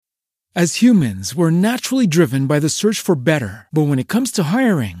As humans, we're naturally driven by the search for better. But when it comes to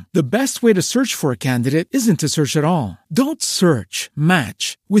hiring, the best way to search for a candidate isn't to search at all. Don't search,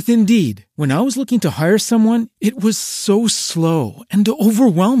 match with Indeed. When I was looking to hire someone, it was so slow and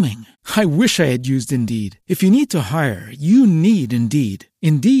overwhelming. I wish I had used Indeed. If you need to hire, you need Indeed.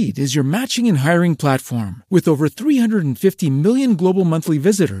 Indeed is your matching and hiring platform with over 350 million global monthly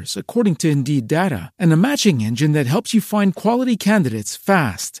visitors, according to Indeed data, and a matching engine that helps you find quality candidates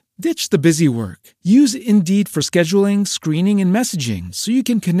fast. Ditch the busy work. Use Indeed for scheduling, screening, and messaging so you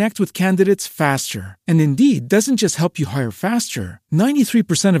can connect with candidates faster. And Indeed doesn't just help you hire faster.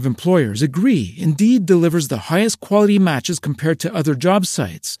 93% of employers agree Indeed delivers the highest quality matches compared to other job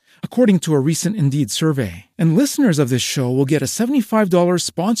sites, according to a recent Indeed survey. And listeners of this show will get a $75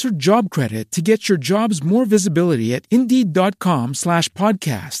 sponsored job credit to get your jobs more visibility at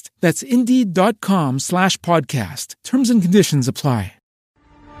Indeed.com/podcast. That's Indeed.com/podcast. Terms and conditions apply.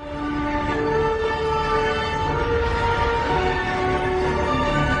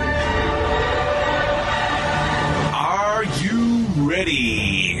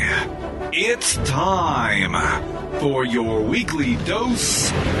 Ready. It's time for your weekly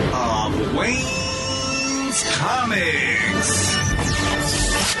dose of Wayne's Comics.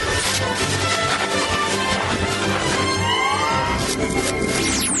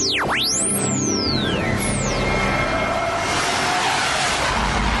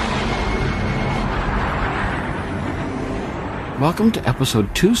 Welcome to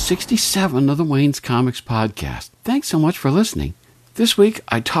episode 267 of the Wayne's Comics podcast. Thanks so much for listening. This week,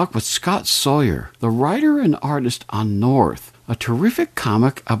 I talk with Scott Sawyer, the writer and artist on North, a terrific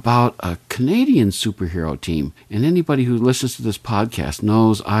comic about a Canadian superhero team. And anybody who listens to this podcast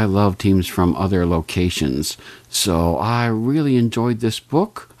knows I love teams from other locations. So I really enjoyed this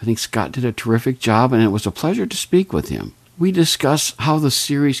book. I think Scott did a terrific job, and it was a pleasure to speak with him. We discuss how the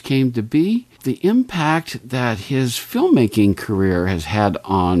series came to be, the impact that his filmmaking career has had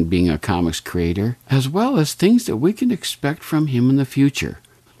on being a comics creator, as well as things that we can expect from him in the future.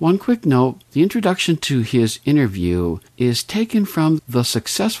 One quick note, the introduction to his interview is taken from the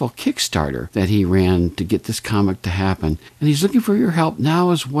successful Kickstarter that he ran to get this comic to happen, and he's looking for your help now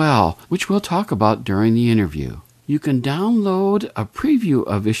as well, which we'll talk about during the interview. You can download a preview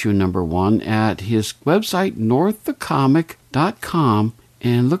of issue number 1 at his website, norththecomic.com,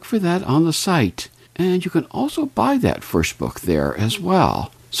 and look for that on the site. And you can also buy that first book there as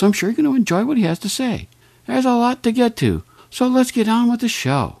well. So I'm sure you're going to enjoy what he has to say. There's a lot to get to, so let's get on with the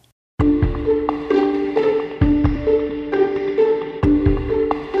show.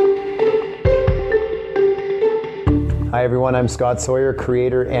 Hi everyone, I'm Scott Sawyer,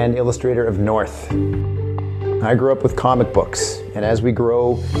 creator and illustrator of North. I grew up with comic books, and as we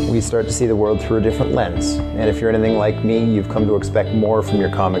grow, we start to see the world through a different lens. And if you're anything like me, you've come to expect more from your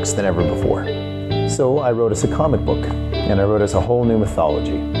comics than ever before. So I wrote us a comic book, and I wrote us a whole new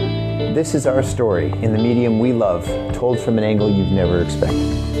mythology. This is our story in the medium we love, told from an angle you've never expected.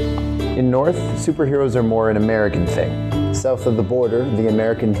 In North, superheroes are more an American thing. South of the border, the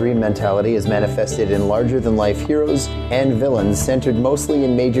American dream mentality is manifested in larger-than-life heroes and villains centered mostly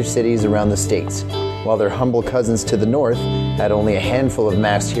in major cities around the States, while their humble cousins to the north had only a handful of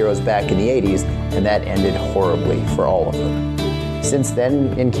masked heroes back in the 80s, and that ended horribly for all of them. Since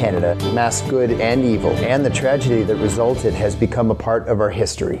then, in Canada, masked good and evil, and the tragedy that resulted has become a part of our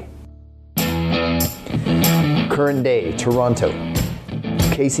history. Current day, Toronto.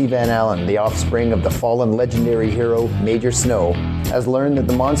 Casey Van Allen, the offspring of the fallen legendary hero Major Snow, has learned that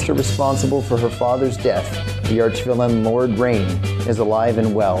the monster responsible for her father's death, the archvillain Lord Rain, is alive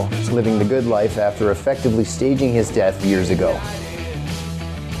and well, living the good life after effectively staging his death years ago.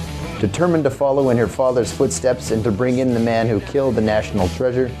 Determined to follow in her father's footsteps and to bring in the man who killed the national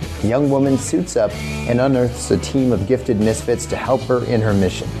treasure, the young woman suits up and unearths a team of gifted misfits to help her in her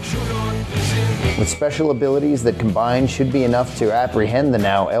mission. With special abilities that combined should be enough to apprehend the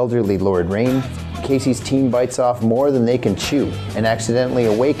now elderly Lord Rain, Casey's team bites off more than they can chew and accidentally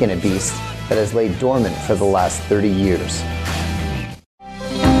awaken a beast that has laid dormant for the last 30 years.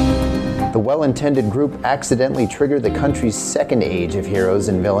 The well-intended group accidentally trigger the country's second age of heroes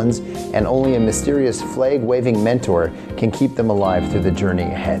and villains, and only a mysterious flag-waving mentor can keep them alive through the journey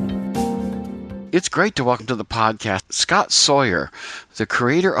ahead. It's great to welcome to the podcast Scott Sawyer, the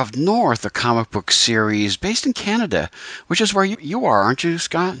creator of North, a comic book series based in Canada, which is where you are, aren't you,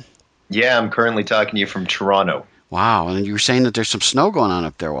 Scott? Yeah, I'm currently talking to you from Toronto. Wow, and you were saying that there's some snow going on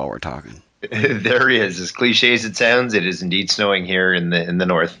up there while we're talking. There is. As cliche as it sounds, it is indeed snowing here in the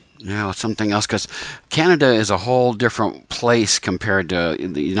north. Yeah, something else, because Canada is a whole different place compared to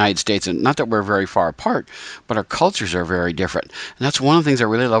the United States, and not that we're very far apart, but our cultures are very different. And that's one of the things I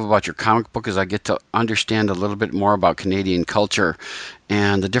really love about your comic book is I get to understand a little bit more about Canadian culture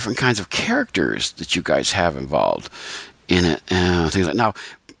and the different kinds of characters that you guys have involved in it, and things like. Now,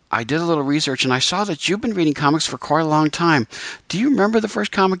 I did a little research, and I saw that you've been reading comics for quite a long time. Do you remember the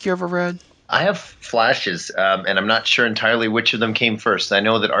first comic you ever read? I have flashes, and I'm not sure entirely which of them came first. I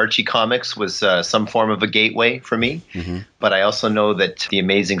know that Archie Comics was some form of a gateway for me, but I also know that the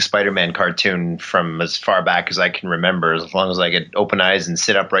Amazing Spider-Man cartoon from as far back as I can remember, as long as I could open eyes and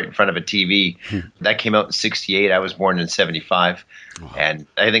sit upright in front of a TV, that came out in 1968. I was born in 1975, and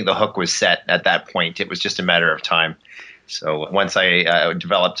I think the hook was set at that point. It was just a matter of time. So once I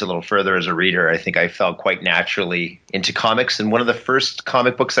developed a little further as a reader, I think I fell quite naturally into comics. And one of the first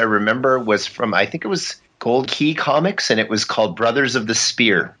comic books I remember was from, I think it was Gold Key Comics, and it was called Brothers of the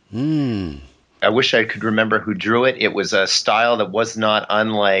Spear. I wish I could remember who drew it. It was a style that was not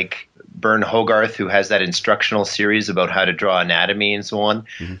unlike Bern Hogarth, who has that instructional series about how to draw anatomy and so on.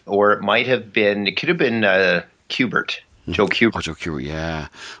 Or it could have been Kubert, Joe Kubert. Oh, Joe Kubert, yeah.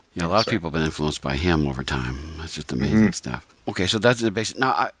 Yeah, a lot of people have been influenced by him over time. That's just amazing stuff. Okay, so that's the basic.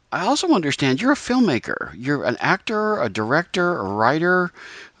 Now, I also understand you're a filmmaker. You're an actor, a director, a writer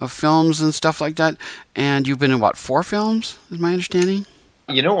of films and stuff like that. And you've been in, 4 films, is my understanding?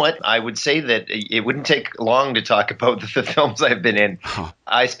 You know what? I would say that it wouldn't take long to talk about the films I've been in.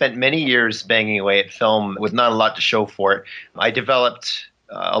 I spent many years banging away at film with not a lot to show for it. I developed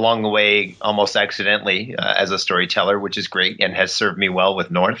along the way, almost accidentally, as a storyteller, which is great and has served me well with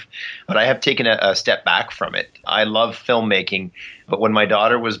North. But I have taken a step back from it. I love filmmaking, but when my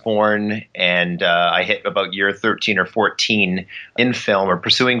daughter was born and I hit about year 13 or 14 in film or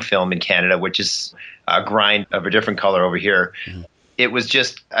pursuing film in Canada, which is a grind of a different color over here, it was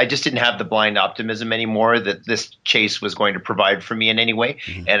I just didn't have the blind optimism anymore that this chase was going to provide for me in any way.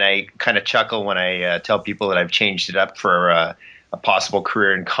 And I kind of chuckle when I tell people that I've changed it up for a possible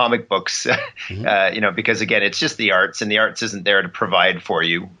career in comic books, because again, it's just the arts, and the arts isn't there to provide for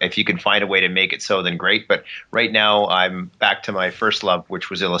you. If you can find a way to make it so, then great. But right now I'm back to my first love, which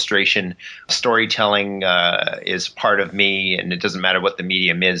was illustration. Storytelling is part of me, and it doesn't matter what the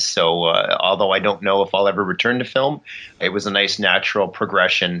medium is. So although I don't know if I'll ever return to film, it was a nice natural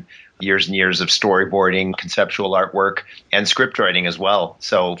progression. Years and years of storyboarding, conceptual artwork, and script writing as well.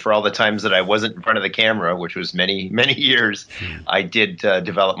 So for all the times that I wasn't in front of the camera, which was many, many years, I did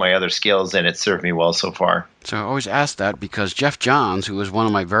develop my other skills, and it served me well so far. So I always ask that because Geoff Johns, who is one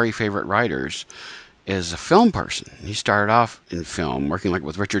of my very favorite writers, is a film person. He started off in film, working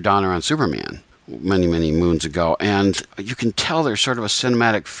with Richard Donner on Superman many, many moons ago. And you can tell there's sort of a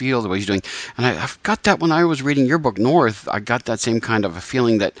cinematic feel to what he's doing. And I've got that when I was reading your book, North. I got that same kind of a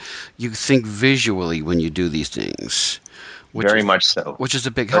feeling that you think visually when you do these things. Very much so. Which is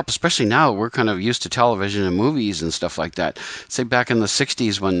a big help, especially now. We're kind of used to television and movies and stuff like that. Say back in the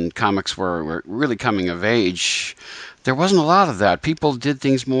 60s when comics were really coming of age, there wasn't a lot of that. People did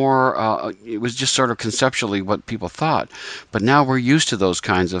things more, it was just sort of conceptually what people thought. But now we're used to those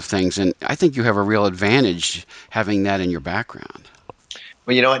kinds of things, and I think you have a real advantage having that in your background.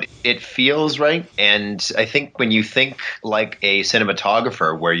 Well, you know what? It feels right. And I think when you think like a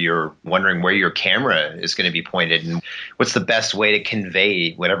cinematographer, where you're wondering where your camera is going to be pointed and what's the best way to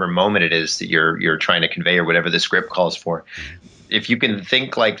convey whatever moment it is that you're trying to convey or whatever the script calls for. If you can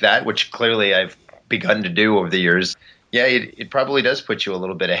think like that, which clearly I've begun to do over the years, yeah, it probably does put you a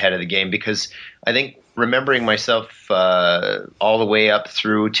little bit ahead of the game, because I think remembering myself all the way up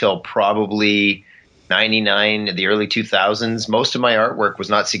through till probably 99, the early 2000s, most of my artwork was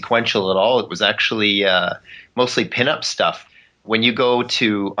not sequential at all. It was actually mostly pinup stuff. When you go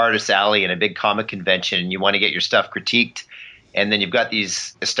to Artist Alley in a big comic convention and you want to get your stuff critiqued, and then you've got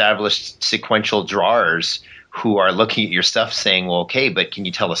these established sequential drawers who are looking at your stuff saying, well, okay, but can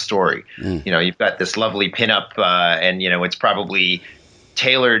you tell a story? You've got this lovely pinup and, it's probably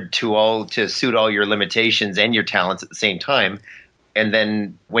tailored to suit all your limitations and your talents at the same time. And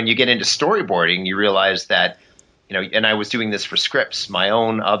then when you get into storyboarding, you realize that, and I was doing this for scripts, my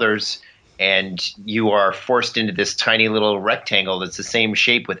own, others, and you are forced into this tiny little rectangle that's the same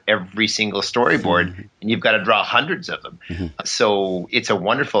shape with every single storyboard, and you've got to draw hundreds of them. So it's a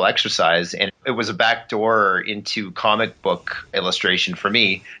wonderful exercise, and it was a backdoor into comic book illustration for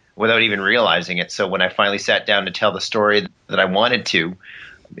me without even realizing it. So when I finally sat down to tell the story that I wanted to,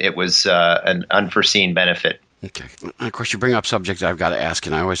 it was an unforeseen benefit. Okay. And of course, you bring up subjects I've got to ask,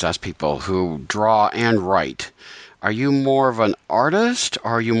 and I always ask people who draw and write. Are you more of an artist?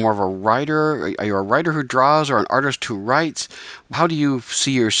 Or are you more of a writer? Are you a writer who draws or an artist who writes? How do you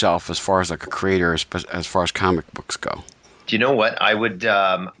see yourself as far as like a creator, as far as comic books go? Do you know what? I would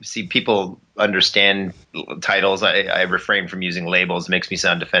see people understand titles. I refrain from using labels. It makes me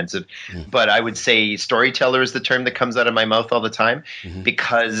sound defensive. But I would say storyteller is the term that comes out of my mouth all the time,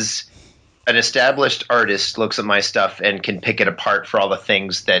 because an established artist looks at my stuff and can pick it apart for all the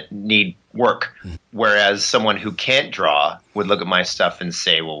things that need work. Whereas someone who can't draw would look at my stuff and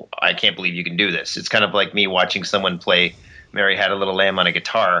say, well, I can't believe you can do this. It's kind of like me watching someone play Mary Had a Little Lamb on a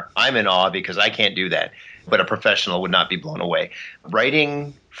guitar. I'm in awe because I can't do that. But a professional would not be blown away.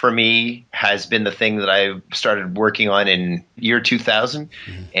 Writing, for me, has been the thing that I started working on in year 2000.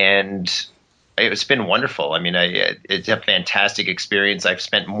 And it's been wonderful. I mean, it's a fantastic experience. I've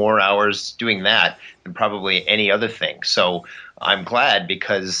spent more hours doing that than probably any other thing. So I'm glad,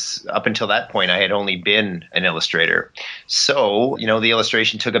 because up until that point, I had only been an illustrator. So, the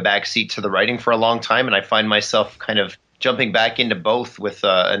illustration took a backseat to the writing for a long time. And I find myself kind of jumping back into both with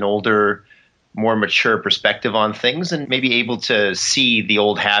an older, more mature perspective on things, and maybe able to see the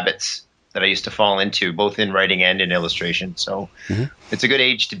old habits that I used to fall into, both in writing and in illustration. So it's a good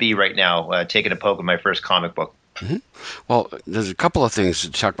age to be right now, taking a poke at my first comic book. Well, there's a couple of things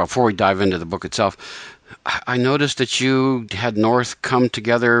to talk about before we dive into the book itself. I noticed that you had North come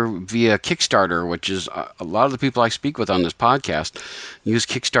together via Kickstarter, which is a lot of the people I speak with on this podcast use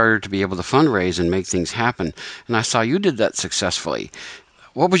Kickstarter to be able to fundraise and make things happen. And I saw you did that successfully.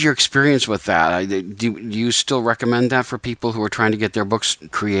 What was your experience with that? Do you still recommend that for people who are trying to get their books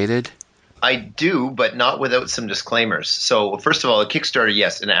created? I do, but not without some disclaimers. So first of all, Kickstarter,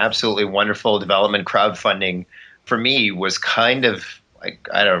 yes, an absolutely wonderful development. Crowdfunding for me was kind of,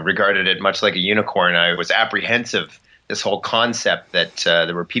 I don't regarded it much like a unicorn. I was apprehensive, this whole concept that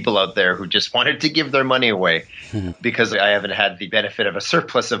there were people out there who just wanted to give their money away because I haven't had the benefit of a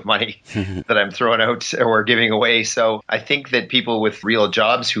surplus of money that I'm throwing out or giving away. So I think that people with real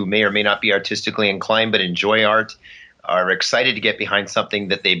jobs who may or may not be artistically inclined but enjoy art are excited to get behind something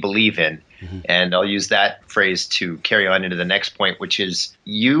that they believe in. And I'll use that phrase to carry on into the next point, which is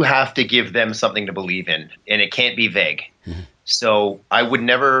you have to give them something to believe in, and it can't be vague. So I would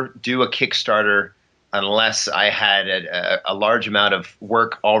never do a Kickstarter unless I had a large amount of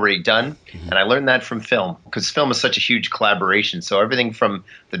work already done. And I learned that from film, because film is such a huge collaboration. So everything from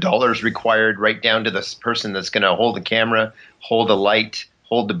the dollars required right down to the person that's going to hold the camera, hold the light,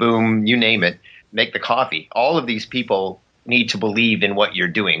 hold the boom, you name it, make the coffee. All of these people need to believe in what you're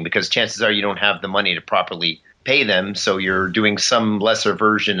doing, because chances are you don't have the money to properly pay them. So you're doing some lesser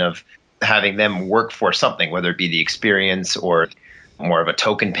version of having them work for something, whether it be the experience or more of a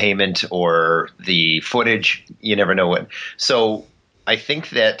token payment or the footage. You never know what. So I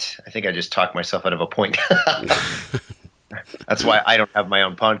think I just talked myself out of a point. That's why I don't have my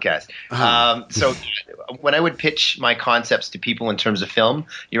own podcast. So when I would pitch my concepts to people in terms of film,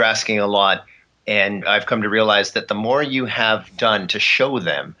 you're asking a lot. And I've come to realize that the more you have done to show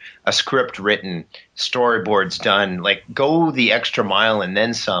them, a script written, storyboards done, like go the extra mile and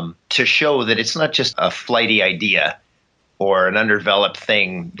then some to show that it's not just a flighty idea or an underdeveloped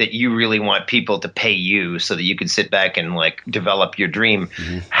thing, that you really want people to pay you so that you can sit back and like develop your dream.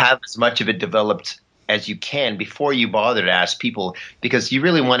 Have as much of it developed as you can before you bother to ask people, because you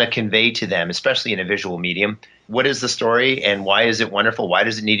really want to convey to them, especially in a visual medium, what is the story and why is it wonderful? Why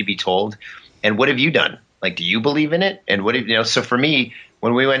does it need to be told? And what have you done? Like, do you believe in it? And what have, so for me,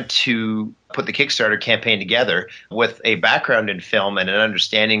 when we went to put the Kickstarter campaign together with a background in film and an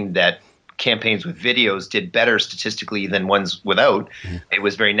understanding that campaigns with videos did better statistically than ones without, it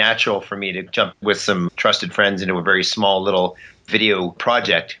was very natural for me to jump with some trusted friends into a very small little video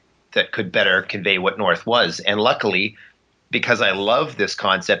project that could better convey what North was. And luckily, because I love this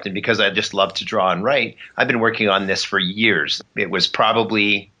concept and because I just love to draw and write, I've been working on this for years. It was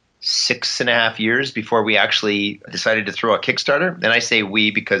probably 6.5 years before we actually decided to throw a Kickstarter. And I say we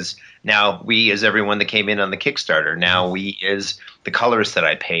because now we is everyone that came in on the Kickstarter. Now we is the colorist that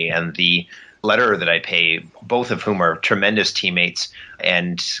I pay and the letterer that I pay, both of whom are tremendous teammates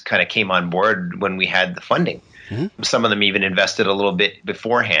and kind of came on board when we had the funding. Some of them even invested a little bit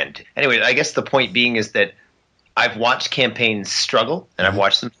beforehand. Anyway, I guess the point being is that I've watched campaigns struggle and I've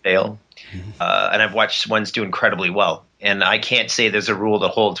watched them fail. And I've watched ones do incredibly well. And I can't say there's a rule that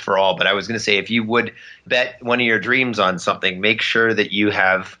holds for all, but I was going to say, if you would bet one of your dreams on something, make sure that you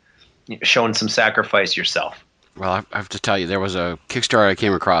have shown some sacrifice yourself. Well, I have to tell you, there was a Kickstarter I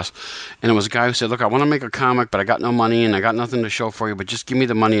came across, and it was a guy who said, look, I want to make a comic, but I got no money and I got nothing to show for you, but just give me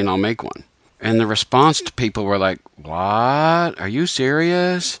the money and I'll make one. And the response to people were like, what? Are you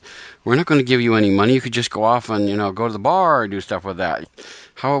serious? We're not going to give you any money. You could just go off and, go to the bar or do stuff with that.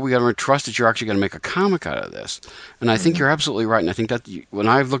 How are we going to trust that you're actually going to make a comic out of this? And I think you're absolutely right. And I think that when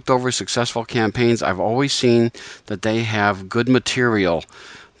I've looked over successful campaigns, I've always seen that they have good material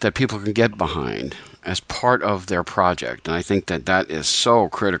that people can get behind as part of their project. And I think that that is so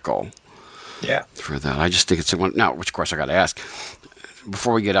critical. Yeah. For that. I just think it's one. Now, which of course I got to ask,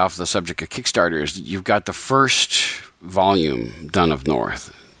 before we get off the subject of Kickstarters, you've got the first volume done of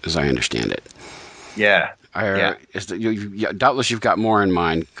North, as I understand it. Yeah. Doubtless you've got more in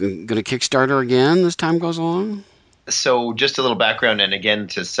mind. Going to Kickstarter again as time goes along? So just a little background, and again,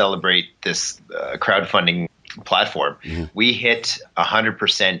 to celebrate this crowdfunding platform, we hit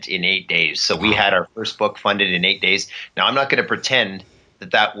 100% in 8 days. So we had our first book funded in 8 days. Now, I'm not going to pretend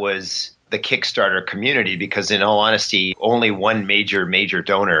that was the Kickstarter community, because in all honesty, only one major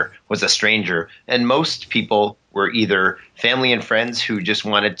donor was a stranger. And most people were either family and friends who just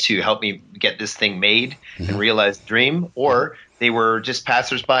wanted to help me get this thing made and realize the dream, or they were just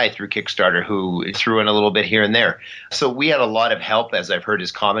passersby through Kickstarter who threw in a little bit here and there. So we had a lot of help, as I've heard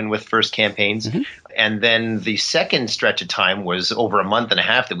is common with first campaigns. And then the second stretch of time was over a month and a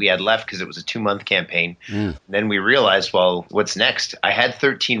half that we had left, because it was a 2-month campaign. Then we realized, well, what's next? I had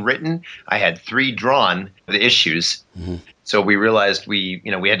 13 written. I had 3 drawn, the issues. So we realized we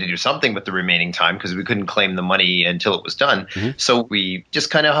had to do something with the remaining time, because we couldn't claim the money until it was done. So we just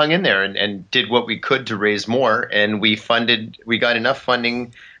kind of hung in there and did what we could to raise more. And we got enough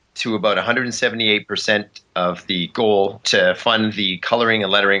funding to about 178% of the goal to fund the coloring and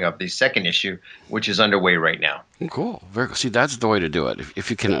lettering of the second issue, which is underway right now. Cool. Very cool. See, that's the way to do it. If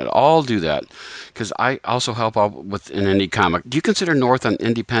you can at all do that, because I also help out with an indie comic. Do you consider North an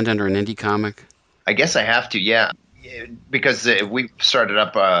independent or an indie comic? I guess I have to, yeah. Because we started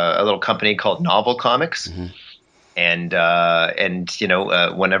up a little company called Novel Comics. And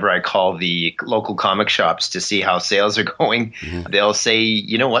whenever I call the local comic shops to see how sales are going, they'll say,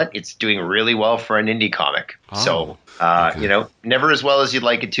 you know what, it's doing really well for an indie comic. So, never as well as you'd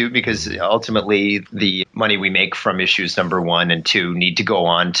like it to, because ultimately the money we make from issues number 1 and 2 need to go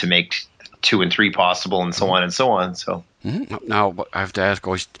on to make 2 and 3 possible, and so on and so on. So. Now, I have to ask,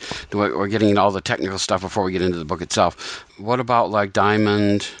 we're getting into all the technical stuff before we get into the book itself. What about like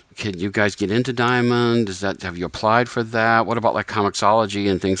Diamond? Can you guys get into Diamond? Have you applied for that? What about like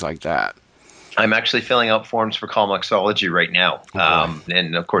Comixology and things like that? I'm actually filling out forms for Comixology right now.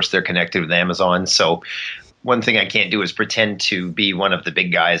 And of course, they're connected with Amazon. So one thing I can't do is pretend to be one of the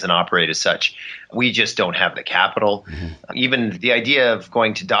big guys and operate as such. We just don't have the capital. Even the idea of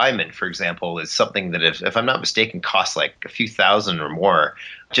going to Diamond, for example, is something that, if I'm not mistaken, costs like a few thousand or more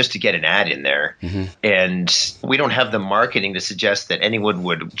just to get an ad in there. And we don't have the marketing to suggest that anyone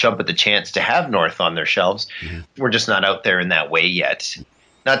would jump at the chance to have North on their shelves. We're just not out there in that way yet.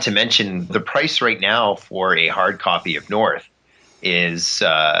 Not to mention the price right now for a hard copy of North is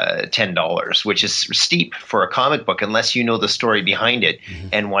 $10, which is steep for a comic book unless you know the story behind it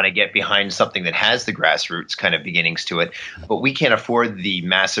and want to get behind something that has the grassroots kind of beginnings to it. But we can't afford the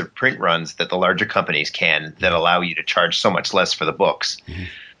massive print runs that the larger companies can, that allow you to charge so much less for the books.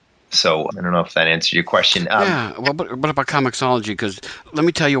 So I don't know if that answered your question. Well, but what about Comixology? Because let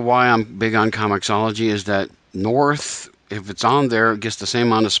me tell you why I'm big on Comixology is that North, if it's on there, it gets the same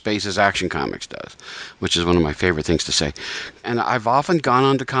amount of space as Action Comics does, which is one of my favorite things to say. And I've often gone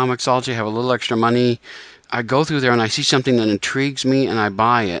on to Comixology, have a little extra money. I go through there and I see something that intrigues me and I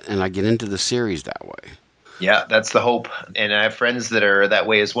buy it and I get into the series that way. Yeah, that's the hope. And I have friends that are that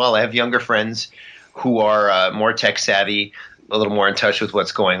way as well. I have younger friends who are more tech savvy, a little more in touch with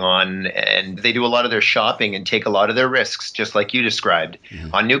what's going on, and they do a lot of their shopping and take a lot of their risks, just like you described,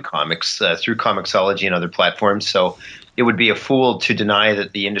 on new comics through Comixology and other platforms. So it would be a fool to deny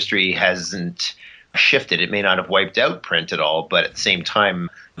that the industry hasn't shifted. It may not have wiped out print at all, but at the same time,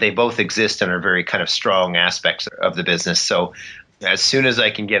 they both exist and are very kind of strong aspects of the business. So as soon as I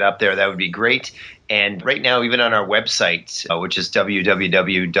can get up there, that would be great. And right now, even on our website, which is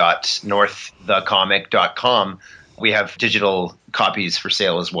www.norththecomic.com, we have digital copies for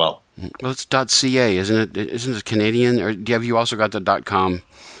sale as well. Well, it's .ca, isn't it? Isn't it Canadian? Or have you also got the .com?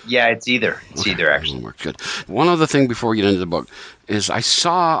 Yeah, it's either. It's either, actually. Good. One other thing before we get into the book is I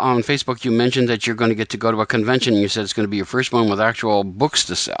saw on Facebook you mentioned that you're going to get to go to a convention, and you said it's going to be your first one with actual books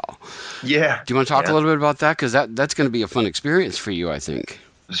to sell. Yeah. Do you want to talk a little bit about that? Because that's going to be a fun experience for you, I think. It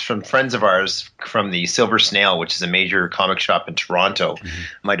was from friends of ours from the Silver Snail, which is a major comic shop in Toronto.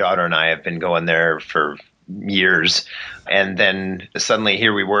 My daughter and I have been going there for years. And then suddenly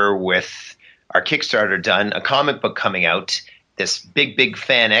here we were with our Kickstarter done, a comic book coming out, this big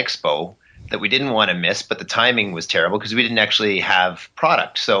fan expo that we didn't want to miss, but the timing was terrible because we didn't actually have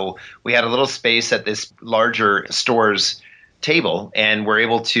product. So we had a little space at this larger store's table, and we're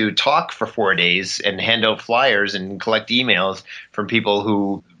able to talk for 4 days and hand out flyers and collect emails from people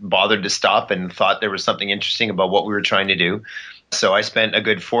who bothered to stop and thought there was something interesting about what we were trying to do. So I spent a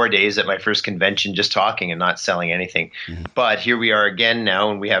good 4 days at my first convention just talking and not selling anything. But here we are again now,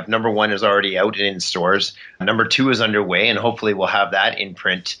 and we have number 1 is already out and in stores. Number 2 is underway, and hopefully we'll have that in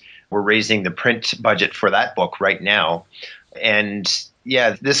print. We're raising the print budget for that book right now. And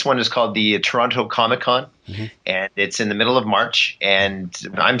yeah, this one is called the Toronto Comic Con, and it's in the middle of March, and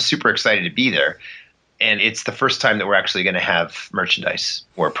I'm super excited to be there. And it's the first time that we're actually going to have merchandise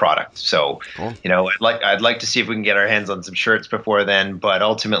or product. So, Cool. I'd like to see if we can get our hands on some shirts before then. But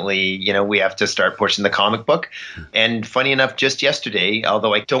ultimately, we have to start pushing the comic book. And funny enough, just yesterday,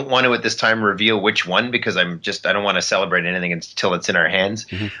 although I don't want to at this time reveal which one because I don't want to celebrate anything until it's in our hands.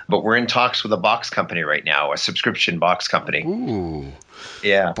 But we're in talks with a box company right now, a subscription box company. Ooh.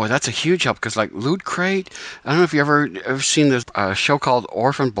 Yeah. Boy, that's a huge help because like Loot Crate, I don't know if you ever seen this show called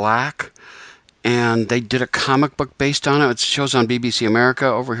Orphan Black. And they did a comic book based on it. It shows on BBC America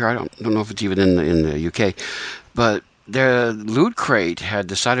over here. I don't know if it's even in the UK. But the Loot Crate had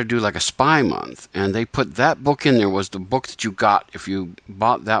decided to do like a spy month. And they put that book in there was the book that you got. If you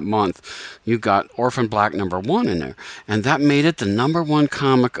bought that month, you got Orphan Black #1 in there. And that made it the #1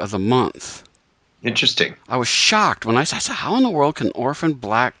 comic of the month. Interesting. I was shocked when I said, how in the world can Orphan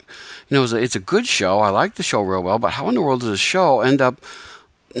Black, it's a good show. I like the show real well. But how in the world does a show end up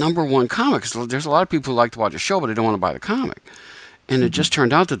 #1 comic? There's a lot of people who like to watch a show, but they don't want to buy the comic. And it just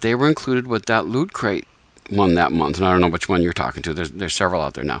turned out that they were included with that Loot Crate one that month. And I don't know which one you're talking to. There's several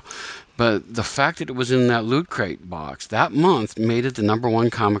out there now. But the fact that it was in that Loot Crate box that month made it the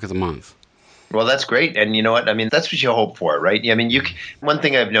 #1 comic of the month. Well, that's great. And you know what? I mean, that's what you hope for, right? I mean, one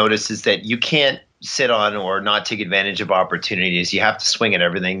thing I've noticed is that you can't sit on or not take advantage of opportunities. You have to swing at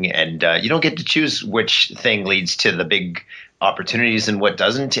everything, and you don't get to choose which thing leads to the big opportunities and what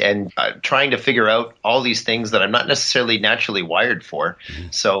doesn't, and trying to figure out all these things that I'm not necessarily naturally wired for.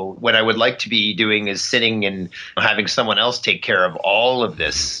 So what I would like to be doing is sitting and having someone else take care of all of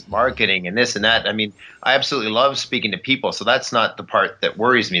this marketing and this and that. I mean, I absolutely love speaking to people, so that's not the part that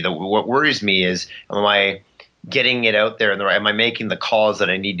worries me. What worries me is, am I getting it out there? Am I making the calls that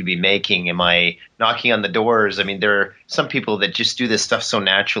I need to be making? Am I knocking on the doors? I mean, there are some people that just do this stuff so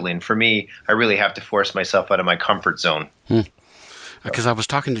naturally. And for me, I really have to force myself out of my comfort zone. Because I was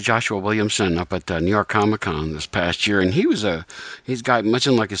talking to Joshua Williamson up at New York Comic Con this past year, and he's got much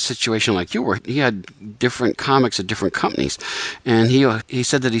in like a situation like you were. He had different comics at different companies, and he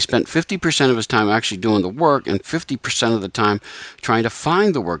said that he spent 50% of his time actually doing the work and 50% of the time trying to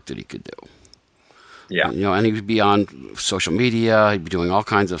find the work that he could do. Yeah. And he would be on social media. He'd be doing all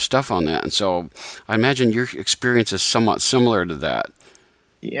kinds of stuff on that. And so I imagine your experience is somewhat similar to that.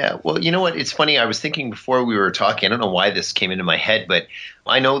 Yeah. Well, you know what? It's funny. I was thinking before we were talking, I don't know why this came into my head, but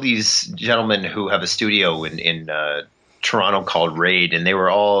I know these gentlemen who have a studio in Toronto called Raid, and they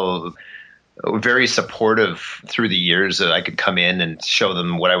were all very supportive through the years that I could come in and show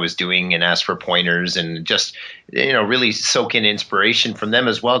them what I was doing and ask for pointers and just, really soak in inspiration from them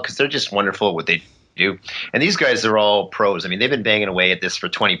as well, because they're just wonderful at what they do. And these guys are all pros. I mean, they've been banging away at this for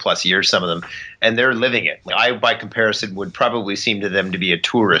 20 plus years, some of them, and they're living it. I, by comparison, would probably seem to them to be a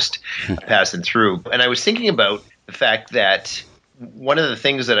tourist passing through. And I was thinking about the fact that one of the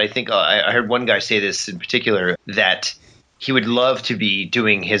things that I think I heard one guy say this in particular, that he would love to be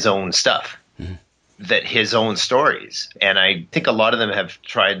doing his own stuff. That his own stories. And I think a lot of them have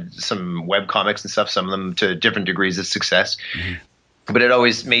tried some web comics and stuff, some of them to different degrees of success. But it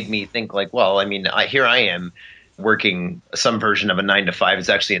always made me think like, well, I mean, here I am working some version of a 9-to-5. It's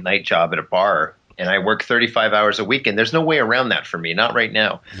actually a night job at a bar. And I work 35 hours a week, and there's no way around that for me, not right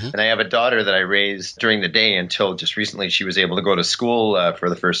now. And I have a daughter that I raised during the day until just recently she was able to go to school for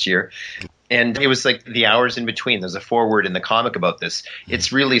the first year. And it was like the hours in between. There's a foreword in the comic about this.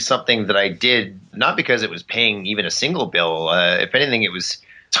 It's really something that I did, not because it was paying even a single bill. If anything, it was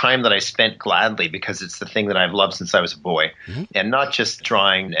time that I spent gladly, because it's the thing that I've loved since I was a boy. And not just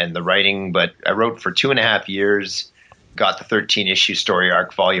drawing and the writing, but I wrote for 2.5 years, got the 13-issue story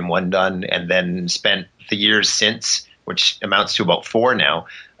arc, volume 1 done, and then spent the years since, which amounts to about 4 now,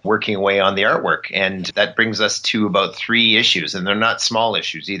 working away on the artwork. And that brings us to about 3 issues. And they're not small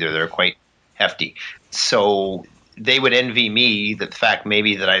issues either. They're quite hefty. So they would envy me the fact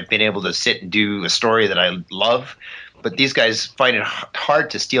maybe that I've been able to sit and do a story that I love. But these guys find it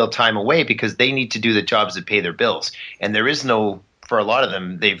hard to steal time away because they need to do the jobs that pay their bills. And there is no for a lot of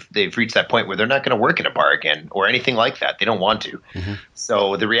them, they've reached that point where they're not going to work in a bar again or anything like that. They don't want to.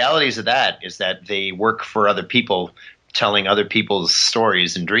 So the realities of that is that they work for other people, telling other people's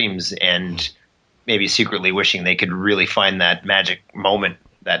stories and dreams, and maybe secretly wishing they could really find that magic moment,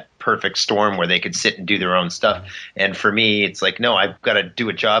 that perfect storm where they could sit and do their own stuff. And for me, it's like, no, I've got to do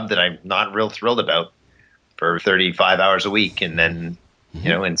a job that I'm not real thrilled about for 35 hours a week, and then,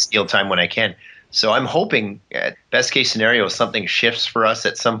 and steal time when I can. So I'm hoping, best case scenario, something shifts for us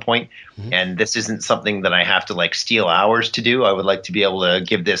at some point, and this isn't something that I have to like steal hours to do. I would like to be able to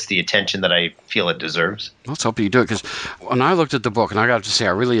give this the attention that I feel it deserves. Let's hope you do it, because when I looked at the book, and I got to say,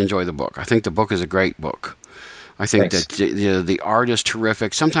 I really enjoy the book. I think the book is a great book. I think Thanks. that the art is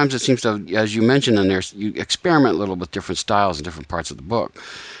terrific. Sometimes it seems to, as you mentioned in there, you experiment a little with different styles in different parts of the book.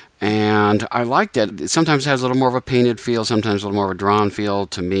 And I like that. Sometimes it has a little more of a painted feel, sometimes a little more of a drawn feel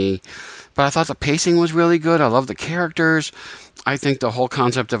to me. But I thought the pacing was really good. I love the characters. I think the whole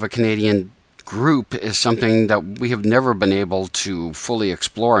concept of a Canadian group is something that we have never been able to fully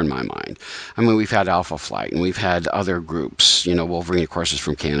explore in my mind. I mean, we've had Alpha Flight, and we've had other groups, Wolverine, of course, is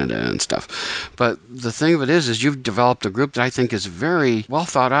from Canada and stuff. But the thing of it is you've developed a group that I think is very well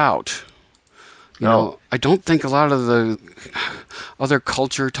thought out. I don't think a lot of the other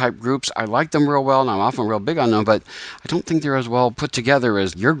culture type groups, I like them real well, and I'm often real big on them, but I don't think they're as well put together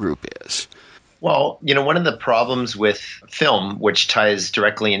as your group is. Well, one of the problems with film, which ties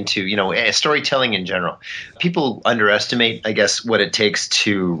directly into, storytelling in general, people underestimate, I guess, what it takes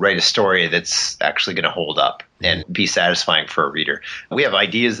to write a story that's actually going to hold up and be satisfying for a reader. We have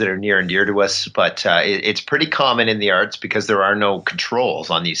ideas that are near and dear to us, but it's pretty common in the arts because there are no controls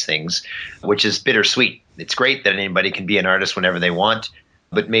on these things, which is bittersweet. It's great that anybody can be an artist whenever they want,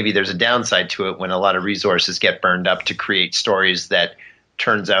 but maybe there's a downside to it when a lot of resources get burned up to create stories that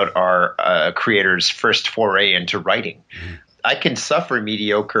turns out are a creator's first foray into writing. I can suffer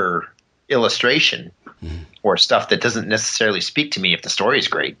mediocre illustration or stuff that doesn't necessarily speak to me if the story is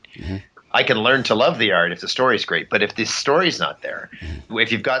great. I can learn to love the art if the story is great, but if the story's not there,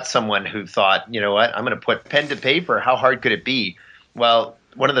 if you've got someone who thought, you know what, I'm going to put pen to paper, how hard could it be? Well,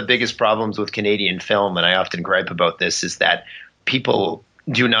 one of the biggest problems with Canadian film, and I often gripe about this, is that people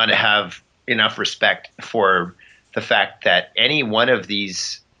do not have enough respect for the fact that any one of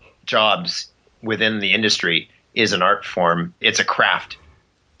these jobs within the industry is an art form. It's a craft.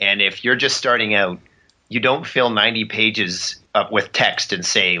 And if you're just starting out, you don't fill 90 pages up with text and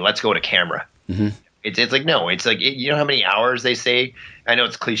say, let's go to camera. It's like, no, it's like, you know how many hours they say? I know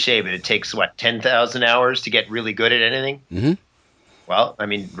it's cliche, but it takes, 10,000 hours to get really good at anything? Well, I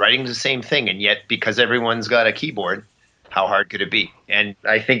mean, writing's the same thing. And yet, because everyone's got a keyboard, how hard could it be? And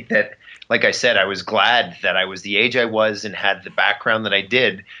I think that, like I said, I was glad that I was the age I was and had the background that I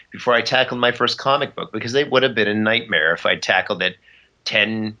did before I tackled my first comic book, because it would have been a nightmare if I tackled it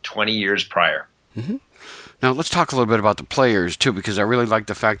 10, 20 years prior. Now, let's talk a little bit about the players, too, because I really like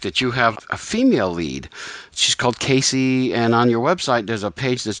the fact that you have a female lead. She's called Casey, and on your website, there's a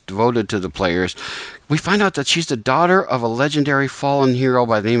page that's devoted to the players. We find out that she's the daughter of a legendary fallen hero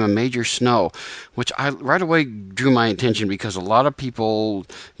by the name of Major Snow, which right away drew my attention because a lot of people,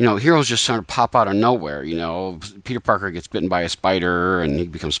 heroes just sort of pop out of nowhere. Peter Parker gets bitten by a spider, and he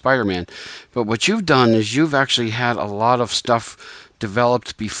becomes Spider-Man. But what you've done is you've actually had a lot of stuff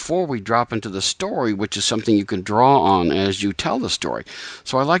developed before we drop into the story, which is something you can draw on as you tell the story.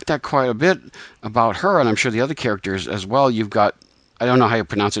 So I like that quite a bit about her, and I'm sure the other characters as well. You've got, I don't know how you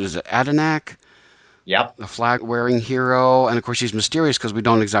pronounce it, is it Adenak? Yep. The flag-wearing hero, and of course she's mysterious because we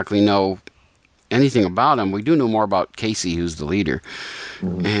don't exactly know anything about him. We do know more about Casey, who's the leader.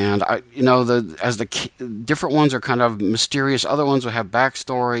 And the different ones are kind of mysterious, other ones will have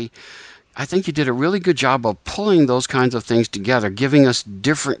backstory. I think you did a really good job of pulling those kinds of things together, giving us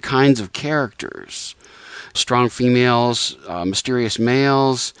different kinds of characters. Strong females, mysterious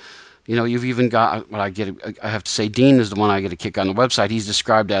males. You've even got, I have to say, Dean is the one I get a kick on the website. He's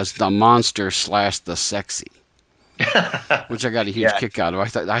described as the monster / the sexy, which I got a huge kick out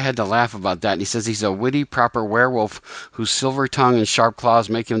of. I had to laugh about that. And he says he's a witty, proper werewolf whose silver tongue and sharp claws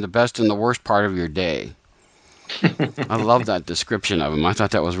make him the best and the worst part of your day. I love that description of him. I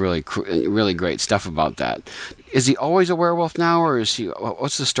thought that was really, really great stuff about that. Is he always a werewolf now, or is he?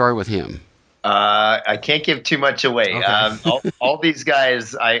 What's the story with him? I can't give too much away. Okay. all these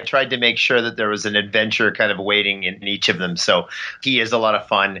guys, I tried to make sure that there was an adventure kind of waiting in each of them. So he is a lot of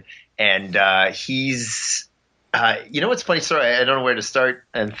fun, and he's. What's funny? Sorry, I don't know where to start.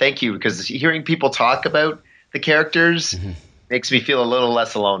 And thank you, because hearing people talk about the characters makes me feel a little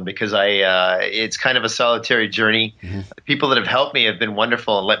less alone, because it's kind of a solitary journey. The people that have helped me have been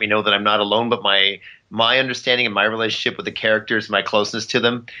wonderful and let me know that I'm not alone, but my my understanding and my relationship with the characters, my closeness to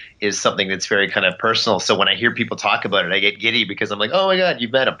them, is something that's very kind of personal. So when I hear people talk about it, I get giddy because I'm like, oh my God,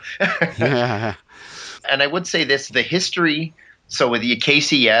 you've met him. Yeah. And I would say this, the history. So with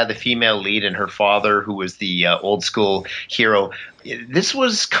Casey, the female lead, and her father, who was the old school hero, this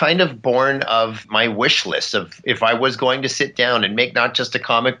was kind of born of my wish list of if I was going to sit down and make not just a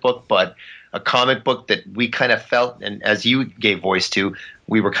comic book, but a comic book that we kind of felt, and as you gave voice to,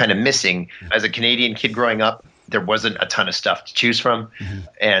 we were kind of missing. As a Canadian kid growing up, there wasn't a ton of stuff to choose from.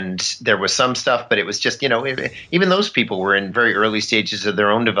 And there was some stuff, but it was just, even those people were in very early stages of their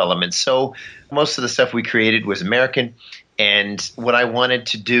own development. So most of the stuff we created was American. And what I wanted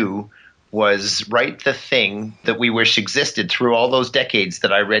to do was write the thing that we wish existed through all those decades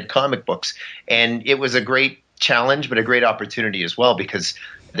that I read comic books. And it was a great challenge, but a great opportunity as well, because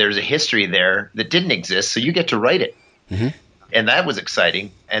there's a history there that didn't exist. So you get to write it. And that was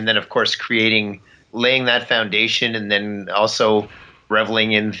exciting. And then, of course, laying that foundation, and then also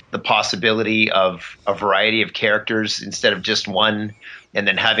reveling in the possibility of a variety of characters instead of just one, and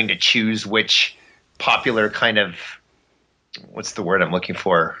then having to choose which popular kind of, what's the word I'm looking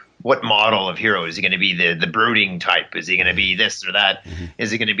for? What model of hero? Is he going to be the brooding type? Is he going to be this or that? Is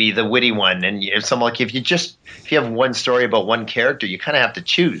he going to be the witty one? And if you have one story about one character, you kind of have to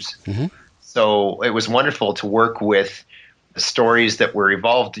choose. So it was wonderful to work with the stories that were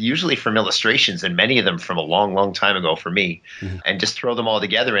evolved usually from illustrations, and many of them from a long, long time ago for me, and just throw them all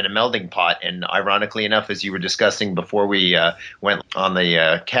together in a melding pot. And ironically enough, as you were discussing before we went on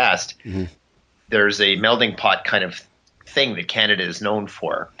the cast, there's a melding pot kind of thing that Canada is known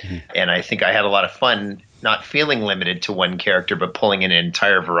for. And I think I had a lot of fun not feeling limited to one character, but pulling in an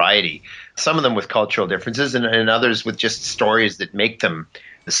entire variety, some of them with cultural differences and others with just stories that make them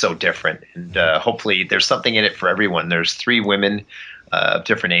so different. And hopefully there's something in it for everyone. There's 3 women of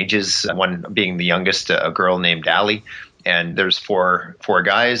different ages, one being the youngest, a girl named Allie. And there's four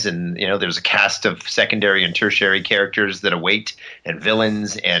guys, and there's a cast of secondary and tertiary characters that await, and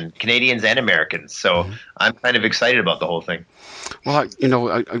villains, and Canadians and Americans. So I'm kind of excited about the whole thing. Well,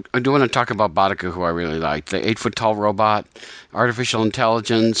 I do want to talk about Boudica, who I really like. The 8-foot-tall robot, artificial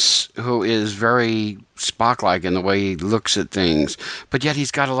intelligence, who is very Spock-like in the way he looks at things. But yet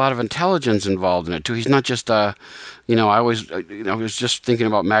he's got a lot of intelligence involved in it, too. He's not just I was just thinking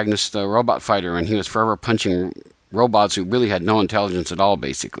about Magnus, the robot fighter, and he was forever punching robots who really had no intelligence at all,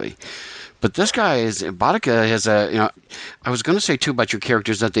 basically. But this guy Boudica has I was going to say, too, about your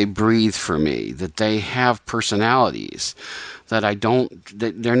characters that they breathe for me, that they have personalities, that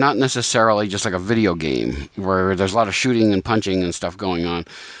they're not necessarily just like a video game where there's a lot of shooting and punching and stuff going on.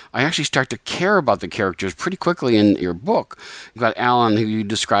 I actually start to care about the characters pretty quickly in your book. You've got Alan, who you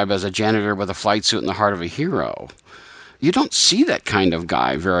describe as a janitor with a flight suit and the heart of a hero. You don't see that kind of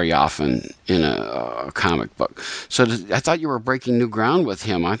guy very often in a comic book. So I thought you were breaking new ground with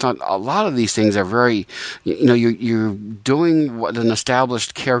him. I thought a lot of these things are very, you're doing what an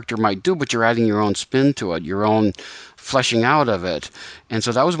established character might do, but you're adding your own spin to it, your own fleshing out of it. And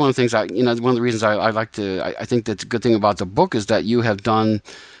so that was one of the things one of the reasons I think that's a good thing about the book is that you have done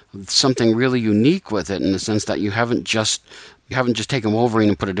something really unique with it, in the sense that you haven't just taken Wolverine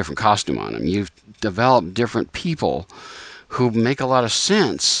and put a different costume on him. You've developed different people who make a lot of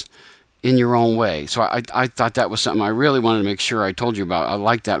sense in your own way. So I thought that was something I really wanted to make sure I told you about. I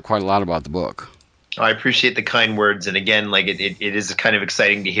liked that quite a lot about the book. I appreciate the kind words. And again, like it is kind of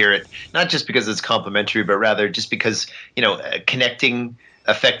exciting to hear it, not just because it's complimentary, but rather just because, connecting,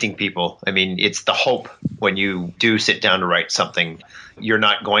 affecting people. I mean, it's the hope when you do sit down to write something. You're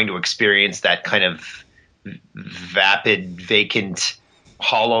not going to experience that kind of vapid, vacant,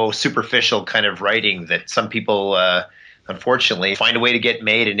 hollow, superficial kind of writing that some people, unfortunately, find a way to get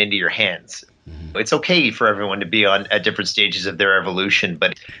made and into your hands. It's okay for everyone to be at different stages of their evolution,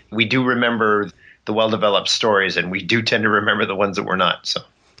 but we do remember the well-developed stories, and we do tend to remember the ones that were not. So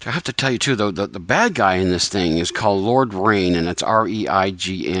I have to tell you, too, though, the bad guy in this thing is called Lord Reign, and it's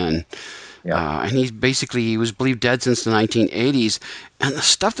Reign. Yeah. And he was believed dead since the 1980s. And the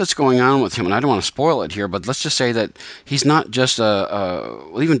stuff that's going on with him, and I don't want to spoil it here, but let's just say that he's not just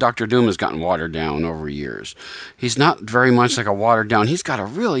even Dr. Doom has gotten watered down over years. He's not very much like a watered down. He's got a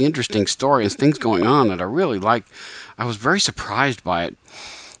really interesting story and things going on that I really like. I was very surprised by it.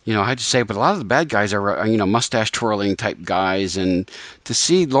 I had to say, but a lot of the bad guys are, mustache twirling type guys, and to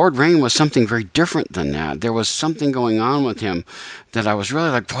see Lord Reign was something very different than that. There was something going on with him that I was really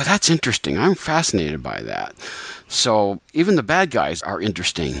like, boy, that's interesting. I'm fascinated by that. So even the bad guys are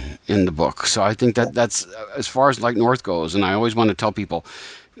interesting in the book. So I think that's as far as like North goes, and I always want to tell people,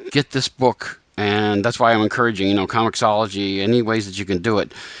 get this book, and that's why I'm encouraging, Comixology, any ways that you can do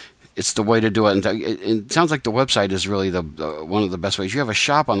it. it's the way to do it. And it sounds like the website is really the one of the best ways. You have a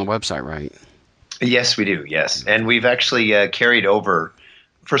shop on the website, right? Yes, we do. Yes. And we've actually carried over.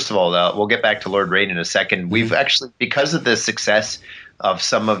 First of all, we'll get back to Lord Rain in a second. We've actually, because of the success of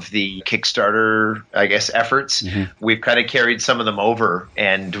some of the Kickstarter, I guess, efforts, we've kind of carried some of them over,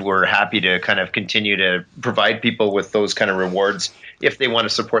 and we're happy to kind of continue to provide people with those kind of rewards if they want to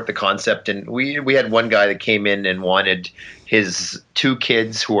support the concept. And we had one guy that came in and wanted his 2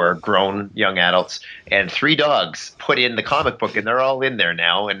 kids who are grown young adults and 3 dogs put in the comic book, and they're all in there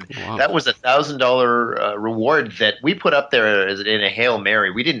now. And that was $1,000 reward that we put up there as in a Hail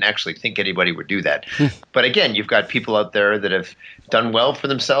Mary. We didn't actually think anybody would do that. But again, you've got people out there that have done well for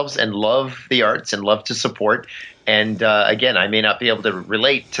themselves and love the arts and love to support. And again, I may not be able to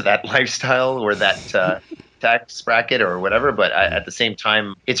relate to that lifestyle or that tax bracket or whatever, but at the same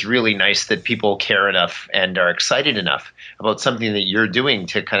time, it's really nice that people care enough and are excited enough about something that you're doing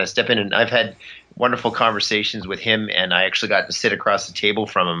to kind of step in. And I've had wonderful conversations with him, and I actually got to sit across the table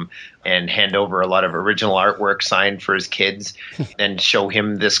from him and hand over a lot of original artwork signed for his kids and show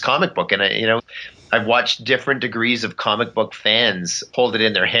him this comic book. And I've watched different degrees of comic book fans hold it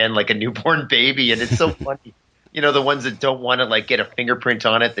in their hand like a newborn baby, and it's so funny. The ones that don't want to like get a fingerprint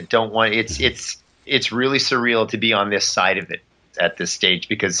on it, that don't want it's really surreal to be on this side of it at this stage,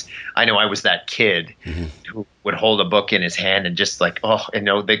 because I know I was that kid who would hold a book in his hand and just like,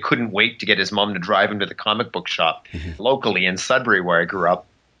 they couldn't wait to get his mom to drive him to the comic book shop locally in Sudbury where I grew up,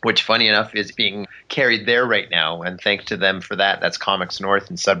 which funny enough is being carried there right now. And thanks to them for that. That's Comics North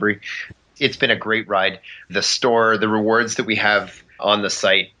in Sudbury. It's been a great ride. The store, the rewards that we have on the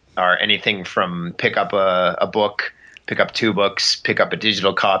site are anything from pick up a book, pick up 2 books, pick up a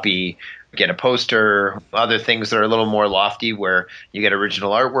digital copy, get a poster, other things that are a little more lofty where you get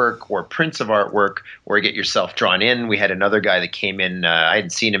original artwork or prints of artwork or get yourself drawn in. We had another guy that came in, I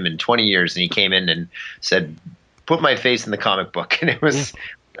hadn't seen him in 20 years, and he came in and said, put my face in the comic book. And it was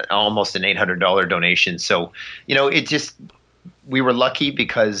almost an $800 donation. So, we were lucky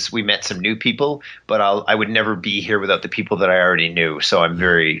because we met some new people, but I would never be here without the people that I already knew. So I'm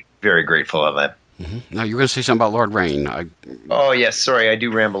very, very grateful of that. Now, you were going to say something about Lord Rain. Oh, yes. Sorry, I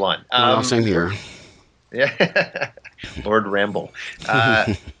do ramble on. Same here. Yeah, Lord Ramble.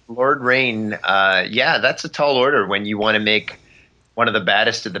 Lord Rain, that's a tall order when you want to make one of the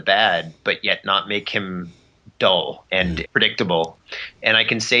baddest of the bad, but yet not make him dull and predictable. And I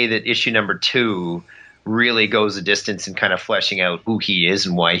can say that issue number 2 really goes a distance in kind of fleshing out who he is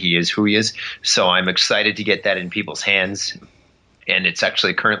and why he is who he is. So I'm excited to get that in people's hands. And it's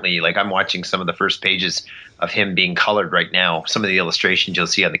actually currently, like, I'm watching some of the first pages of him being colored right now. Some of the illustrations you'll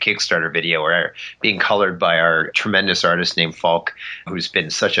see on the Kickstarter video are being colored by our tremendous artist named Falk, who's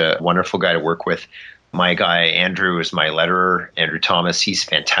been such a wonderful guy to work with. My guy, Andrew, is my letterer, Andrew Thomas. He's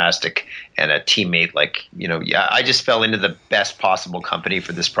fantastic and a teammate. I just fell into the best possible company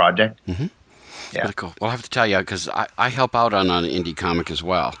for this project. Yeah. Really cool. Well, I have to tell you, because I help out on an indie comic as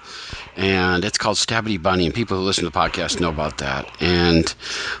well. And it's called Stabity Bunny, and people who listen to the podcast know about that. And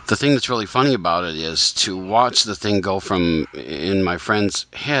the thing that's really funny about it is to watch the thing go from in my friend's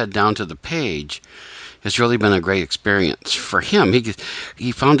head down to the page has really been a great experience for him.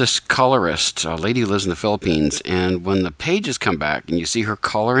 He found this colorist, a lady who lives in the Philippines, and when the pages come back and you see her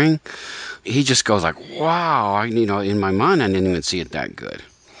coloring, he just goes like, wow, in my mind I didn't even see it that good.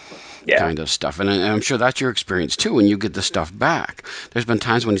 Yeah. Kind of stuff. And I'm sure that's your experience too when you get the stuff back. There's been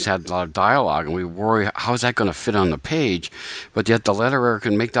times when he's had a lot of dialogue and we worry, how is that going to fit on the page? But yet the letterer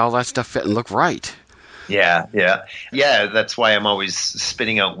can make all that stuff fit and look right. Yeah. That's why I'm always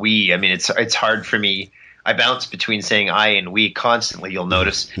spitting out we. I mean, it's hard for me. I bounce between saying I and we constantly, you'll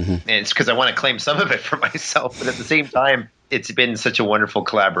notice. And it's because I want to claim some of it for myself. But at the same time, it's been such a wonderful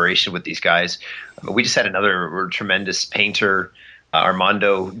collaboration with these guys. We just had another tremendous painter,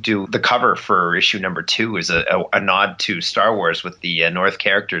 Armando, do the cover for issue number 2 is a nod to Star Wars with the North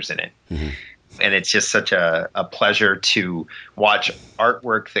characters in it. And it's just such a pleasure to watch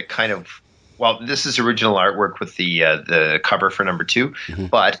artwork that kind of, this is original artwork with the cover for number 2,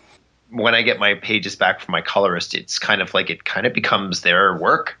 but when I get my pages back from my colorist, it's kind of like it kind of becomes their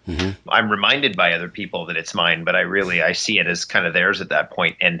work. I'm reminded by other people that it's mine, but I see it as kind of theirs at that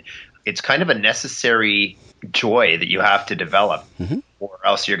point. And it's kind of a necessary joy that you have to develop, or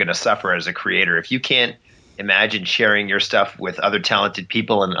else you're going to suffer as a creator. If you can't imagine sharing your stuff with other talented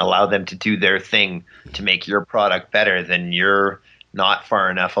people and allow them to do their thing to make your product better, then you're not far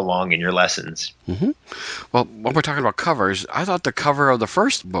enough along in your lessons. Well, when we're talking about covers, I thought the cover of the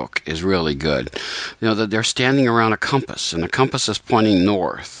first book is really good. That they're standing around a compass, and the compass is pointing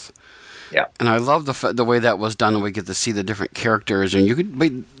north. Yeah. And I love the way that was done, and we get to see the different characters, and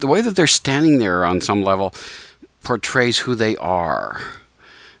the way that they're standing there on some level portrays who they are,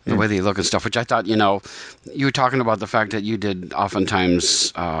 the way they look and stuff. Which I thought, you were talking about the fact that you did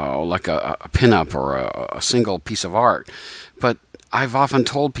oftentimes like a pinup or a single piece of art, but I've often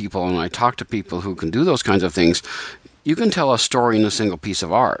told people, and I talk to people who can do those kinds of things, you can tell a story in a single piece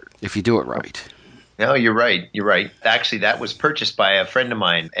of art if you do it right. No, you're right. You're right. Actually, that was purchased by a friend of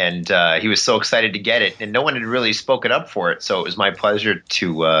mine, and he was so excited to get it, and no one had really spoken up for it. So it was my pleasure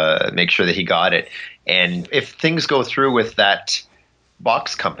to make sure that he got it. And if things go through with that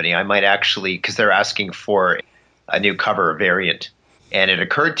box company, I might actually, because they're asking for a new cover variant. And it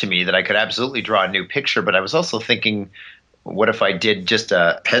occurred to me that I could absolutely draw a new picture, but I was also thinking, what if I did just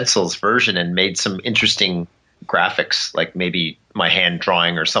a pencils version and made some interesting graphics, like maybe my hand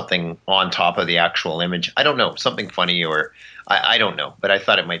drawing or something on top of the actual image. I don't know, something funny, or I don't know, but I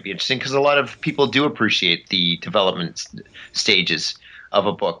thought it might be interesting because a lot of people do appreciate the development stages of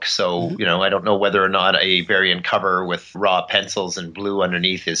a book. So, I don't know whether or not a variant cover with raw pencils and blue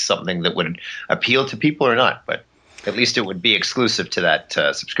underneath is something that would appeal to people or not, but at least it would be exclusive to that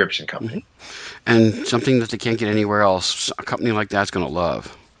subscription company. And something that they can't get anywhere else. A company like that's going to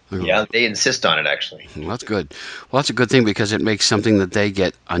love. Yeah, they insist on it, actually. Well, that's good. Well, that's a good thing because it makes something that they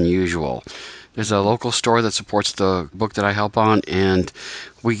get unusual. There's a local store that supports the book that I help on, and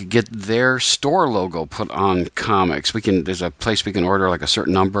we could get their store logo put on comics. There's a place we can order like a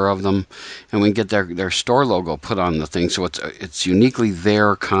certain number of them, and we can get their store logo put on the thing, so it's uniquely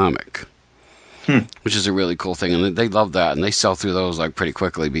their comic, which is a really cool thing, and they love that, and they sell through those like pretty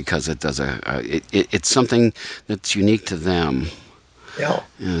quickly because it does it's something that's unique to them. Yeah,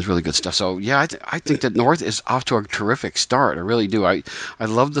 it's really good stuff. So yeah, I think that North is off to a terrific start. I really do. I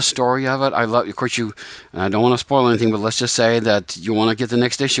love the story of it. I love, of course, and I don't want to spoil anything, but let's just say that you want to get the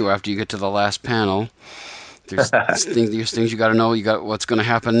next issue after you get to the last panel. There's things you got to know. You got what's going to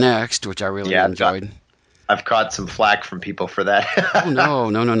happen next, which I really enjoyed. I've caught some flack from people for that. Oh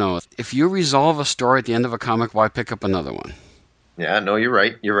no! If you resolve a story at the end of a comic, why pick up another one? Yeah, no, you're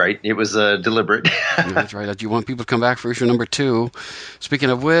right. You're right. It was deliberate. That's right. You want people to come back for issue number 2. Speaking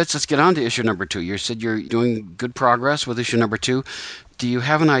of which, let's get on to issue number 2. You said you're doing good progress with issue number 2. Do you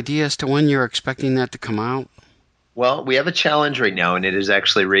have an idea as to when you're expecting that to come out? Well, we have a challenge right now, and it is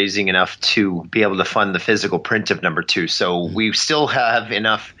actually raising enough to be able to fund the physical print of number 2. So we still have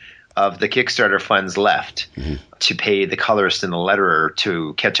enough of the Kickstarter funds left to pay the colorist and the letterer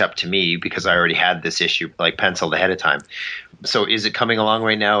to catch up to me because I already had this issue like penciled ahead of time. So is it coming along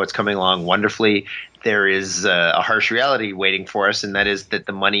right now? It's coming along wonderfully. There is a harsh reality waiting for us, and that is that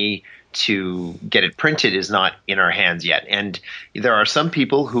the money to get it printed is not in our hands yet. And there are some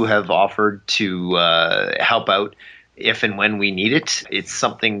people who have offered to help out if and when we need it. It's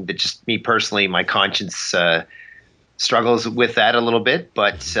something that just me personally, my conscience struggles with that a little bit.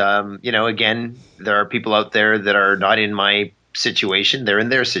 But, again, there are people out there that are not in my situation. They're in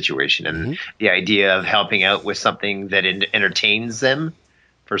their situation. And the idea of helping out with something that entertains them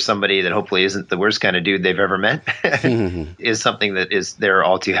for somebody that hopefully isn't the worst kind of dude they've ever met is something that they're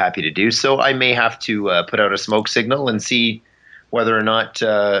all too happy to do. So I may have to put out a smoke signal and see whether or not,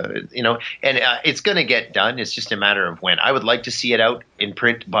 it's going to get done. It's just a matter of when. I would like to see it out in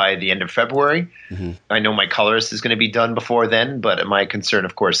print by the end of February. I know my colorist is going to be done before then, but my concern,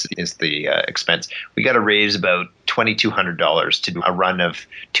 of course, is the expense. We got to raise about $2,200 to do a run of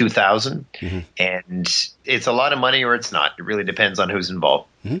 2,000, and it's a lot of money or it's not. It really depends on who's involved.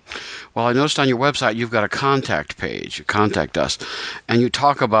 Well, I noticed on your website you've got a contact page, contact us, and you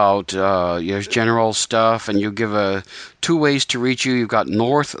talk about your general stuff, and you give 2 ways to reach you. You've got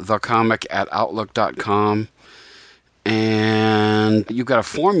norththecomic@outlook.com, and you've got a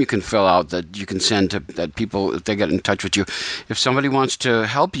form you can fill out that you can send to that people if they get in touch with you. If somebody wants to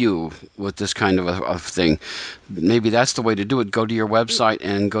help you with this kind of a thing, maybe that's the way to do it. Go to your website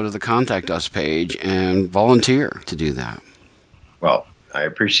and go to the Contact Us page and volunteer to do that. Well, I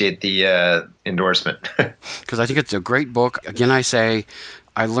appreciate the endorsement. Because I think it's a great book. Again, I say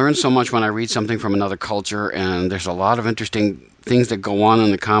I learn so much when I read something from another culture, and there's a lot of interesting things that go on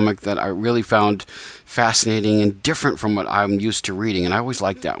in the comic that I really found fascinating and different from what I'm used to reading, and I always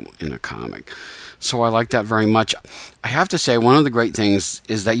like that in a comic. So I like that very much. I have to say, one of the great things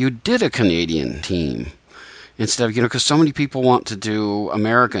is that you did a Canadian team. Instead of, because so many people want to do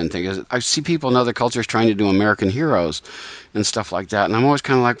American things. I see people in other cultures trying to do American heroes and stuff like that. And I'm always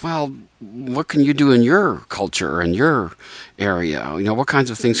kind of like, well, what can you do in your culture and your area? What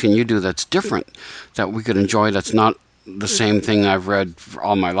kinds of things can you do that's different that we could enjoy that's not the same thing I've read for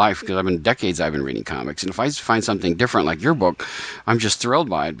all my life, because I've been reading comics. And if I find something different like your book, I'm just thrilled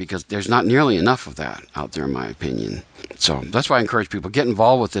by it, because there's not nearly enough of that out there, in my opinion. So that's why I encourage people, get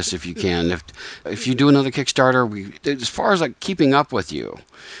involved with this if you can. If you do another Kickstarter, as far as like keeping up with you,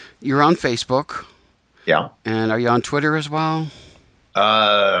 you're on Facebook. Yeah. And are you on Twitter as well?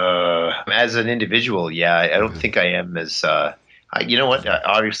 As an individual, yeah. I don't think I am as you know what?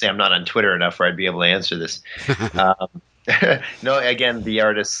 Obviously, I'm not on Twitter enough where I'd be able to answer this. No, again, the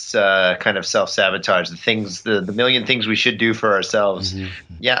artists kind of self-sabotage the million things we should do for ourselves.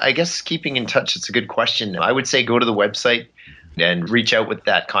 Mm-hmm. Yeah, I guess keeping in touch, it's a good question. I would say go to the website and reach out with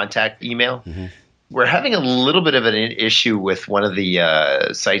that contact email. Mm-hmm. We're having a little bit of an issue with one of the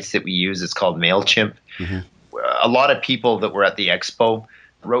sites that we use. It's called MailChimp. Mm-hmm. A lot of people that were at the expo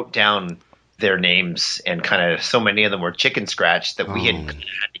wrote down their names, and kind of so many of them were chicken scratch that we had to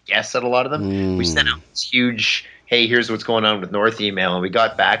guess at a lot of them. We sent out this huge, hey, here's what's going on with North email, and we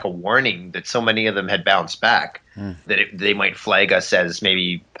got back a warning that so many of them had bounced back that they might flag us as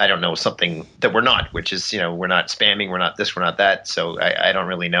maybe, I don't know, something that we're not, which is, we're not spamming, we're not this, we're not that. So I don't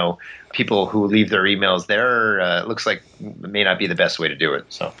really know. People who leave their emails there, it looks like it may not be the best way to do it.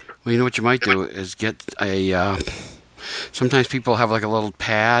 So, well, you know what you might do is get sometimes people have like a little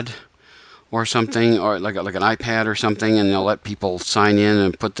pad or something, or like an iPad or something, and they'll let people sign in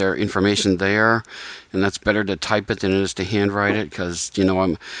and put their information there. And that's better to type it than it is to handwrite it, because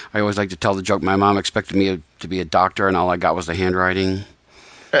I always like to tell the joke. My mom expected me to be a doctor, and all I got was the handwriting.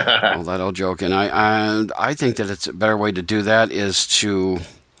 All that old joke. And I think that it's a better way to do that is to,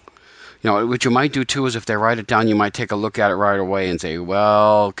 what you might do too is if they write it down, you might take a look at it right away and say,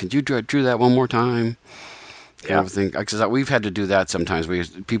 well, could you do that one more time? Kind of thing, because we've had to do that sometimes.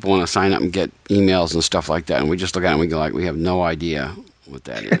 People want to sign up and get emails and stuff like that, and we just look at it and we go like, we have no idea what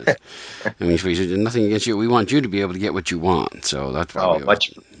that is. I mean, nothing against you. We want you to be able to get what you want. So that's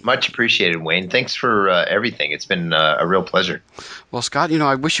much appreciated, Wayne. Thanks for everything. It's been a real pleasure. Well, Scott,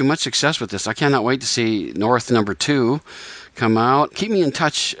 I wish you much success with this. I cannot wait to see North #2 come out. Keep me in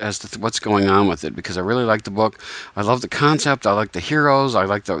touch as to what's going on with it, because I really like the book. I love the concept. I like the heroes. I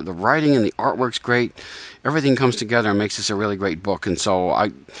like the writing, and the artwork's great. Everything comes together and makes this a really great book. And so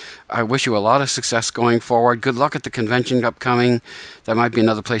I wish you a lot of success going forward. Good luck at the convention upcoming. That might be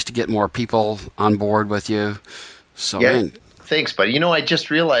another place to get more people on board with you. So, yeah. Thanks, buddy. I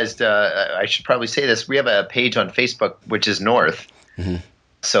just realized I should probably say this. We have a page on Facebook, which is North. Mm-hmm.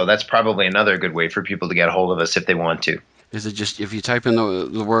 So that's probably another good way for people to get a hold of us if they want to. Is it just if you type in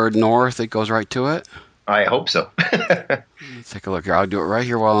the word North, it goes right to it? I hope so. Let's take a look here. I'll do it right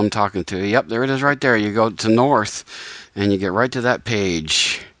here while I'm talking to you. Yep, there it is right there. You go to North, and you get right to that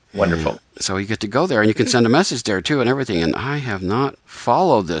page. Wonderful. So you get to go there, and you can send a message there too, and everything. And I have not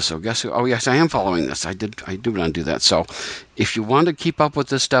followed this. So guess who? Oh yes, I am following this. I do want to do that. So if you want to keep up with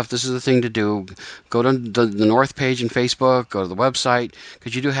this stuff, this is the thing to do. Go to the North page in Facebook. Go to the website,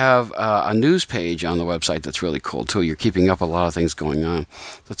 because you do have a news page on the website that's really cool too. You're keeping up a lot of things going on.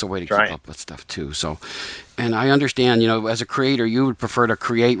 That's a way to keep up with stuff too. So, and I understand, as a creator, you would prefer to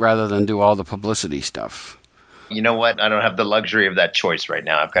create rather than do all the publicity stuff. You know what? I don't have the luxury of that choice right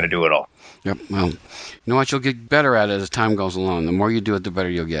now. I've got to do it all. Yep. Well, you know what? You'll get better at it as time goes along. The more you do it, the better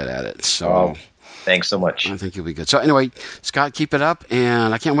you'll get at it. So, thanks so much. I think you'll be good. So anyway, Scott, keep it up,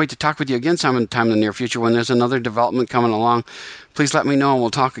 and I can't wait to talk with you again sometime in the near future when there's another development coming along. Please let me know, and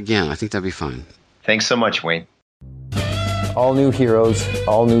we'll talk again. I think that'd be fun. Thanks so much, Wayne. All new heroes,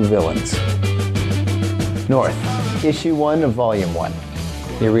 all new villains. North, issue 1 of volume 1.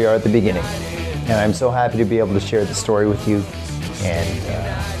 Here we are at the beginning. And I'm so happy to be able to share the story with you,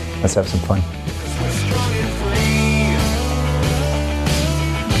 and let's have some fun.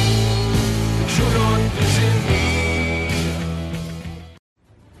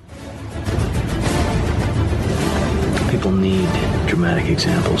 People need dramatic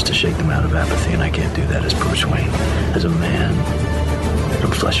examples to shake them out of apathy, and I can't do that as Bruce Wayne. As a man,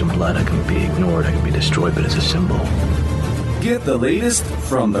 from flesh and blood, I can be ignored, I can be destroyed, but as a symbol. Get the latest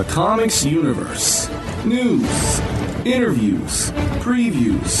from the comics universe. News, interviews,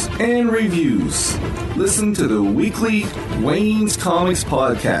 previews, and reviews. Listen to the weekly Wayne's Comics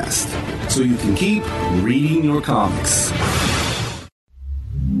podcast so you can keep reading your comics.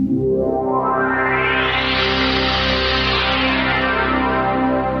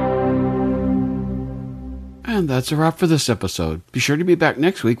 And that's a wrap for this episode. Be sure to be back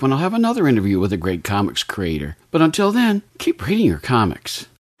next week when I'll have another interview with a great comics creator. But until then, keep reading your comics.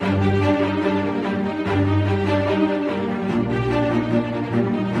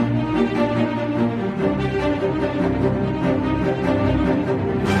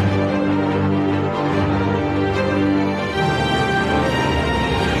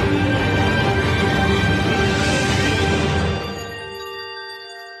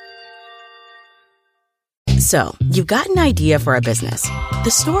 So, you've got an idea for a business,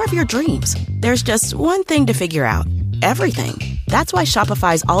 the store of your dreams. There's just one thing to figure out: everything. That's why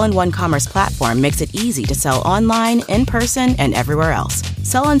Shopify's all-in-one commerce platform makes it easy to sell online, in person, and everywhere else.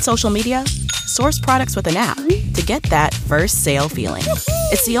 Sell on social media, source products with an app to get that first sale feeling.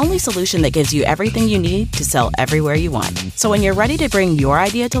 It's the only solution that gives you everything you need to sell everywhere you want. So when you're ready to bring your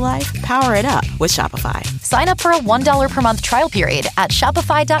idea to life, power it up with Shopify. Sign up for a $1 per month trial period at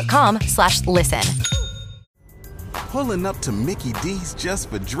shopify.com/listen. Pulling up to Mickey D's just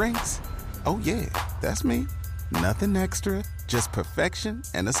for drinks? Oh yeah, that's me. Nothing extra, just perfection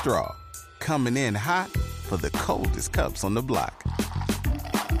and a straw. Coming in hot for the coldest cups on the block.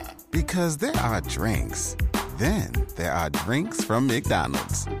 Because there are drinks. Then there are drinks from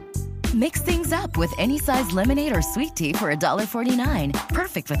McDonald's. Mix things up with any size lemonade or sweet tea for $1.49.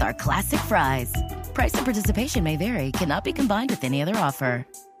 Perfect with our classic fries. Price and participation may vary. Cannot be combined with any other offer.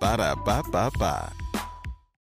 Ba-da-ba-ba-ba.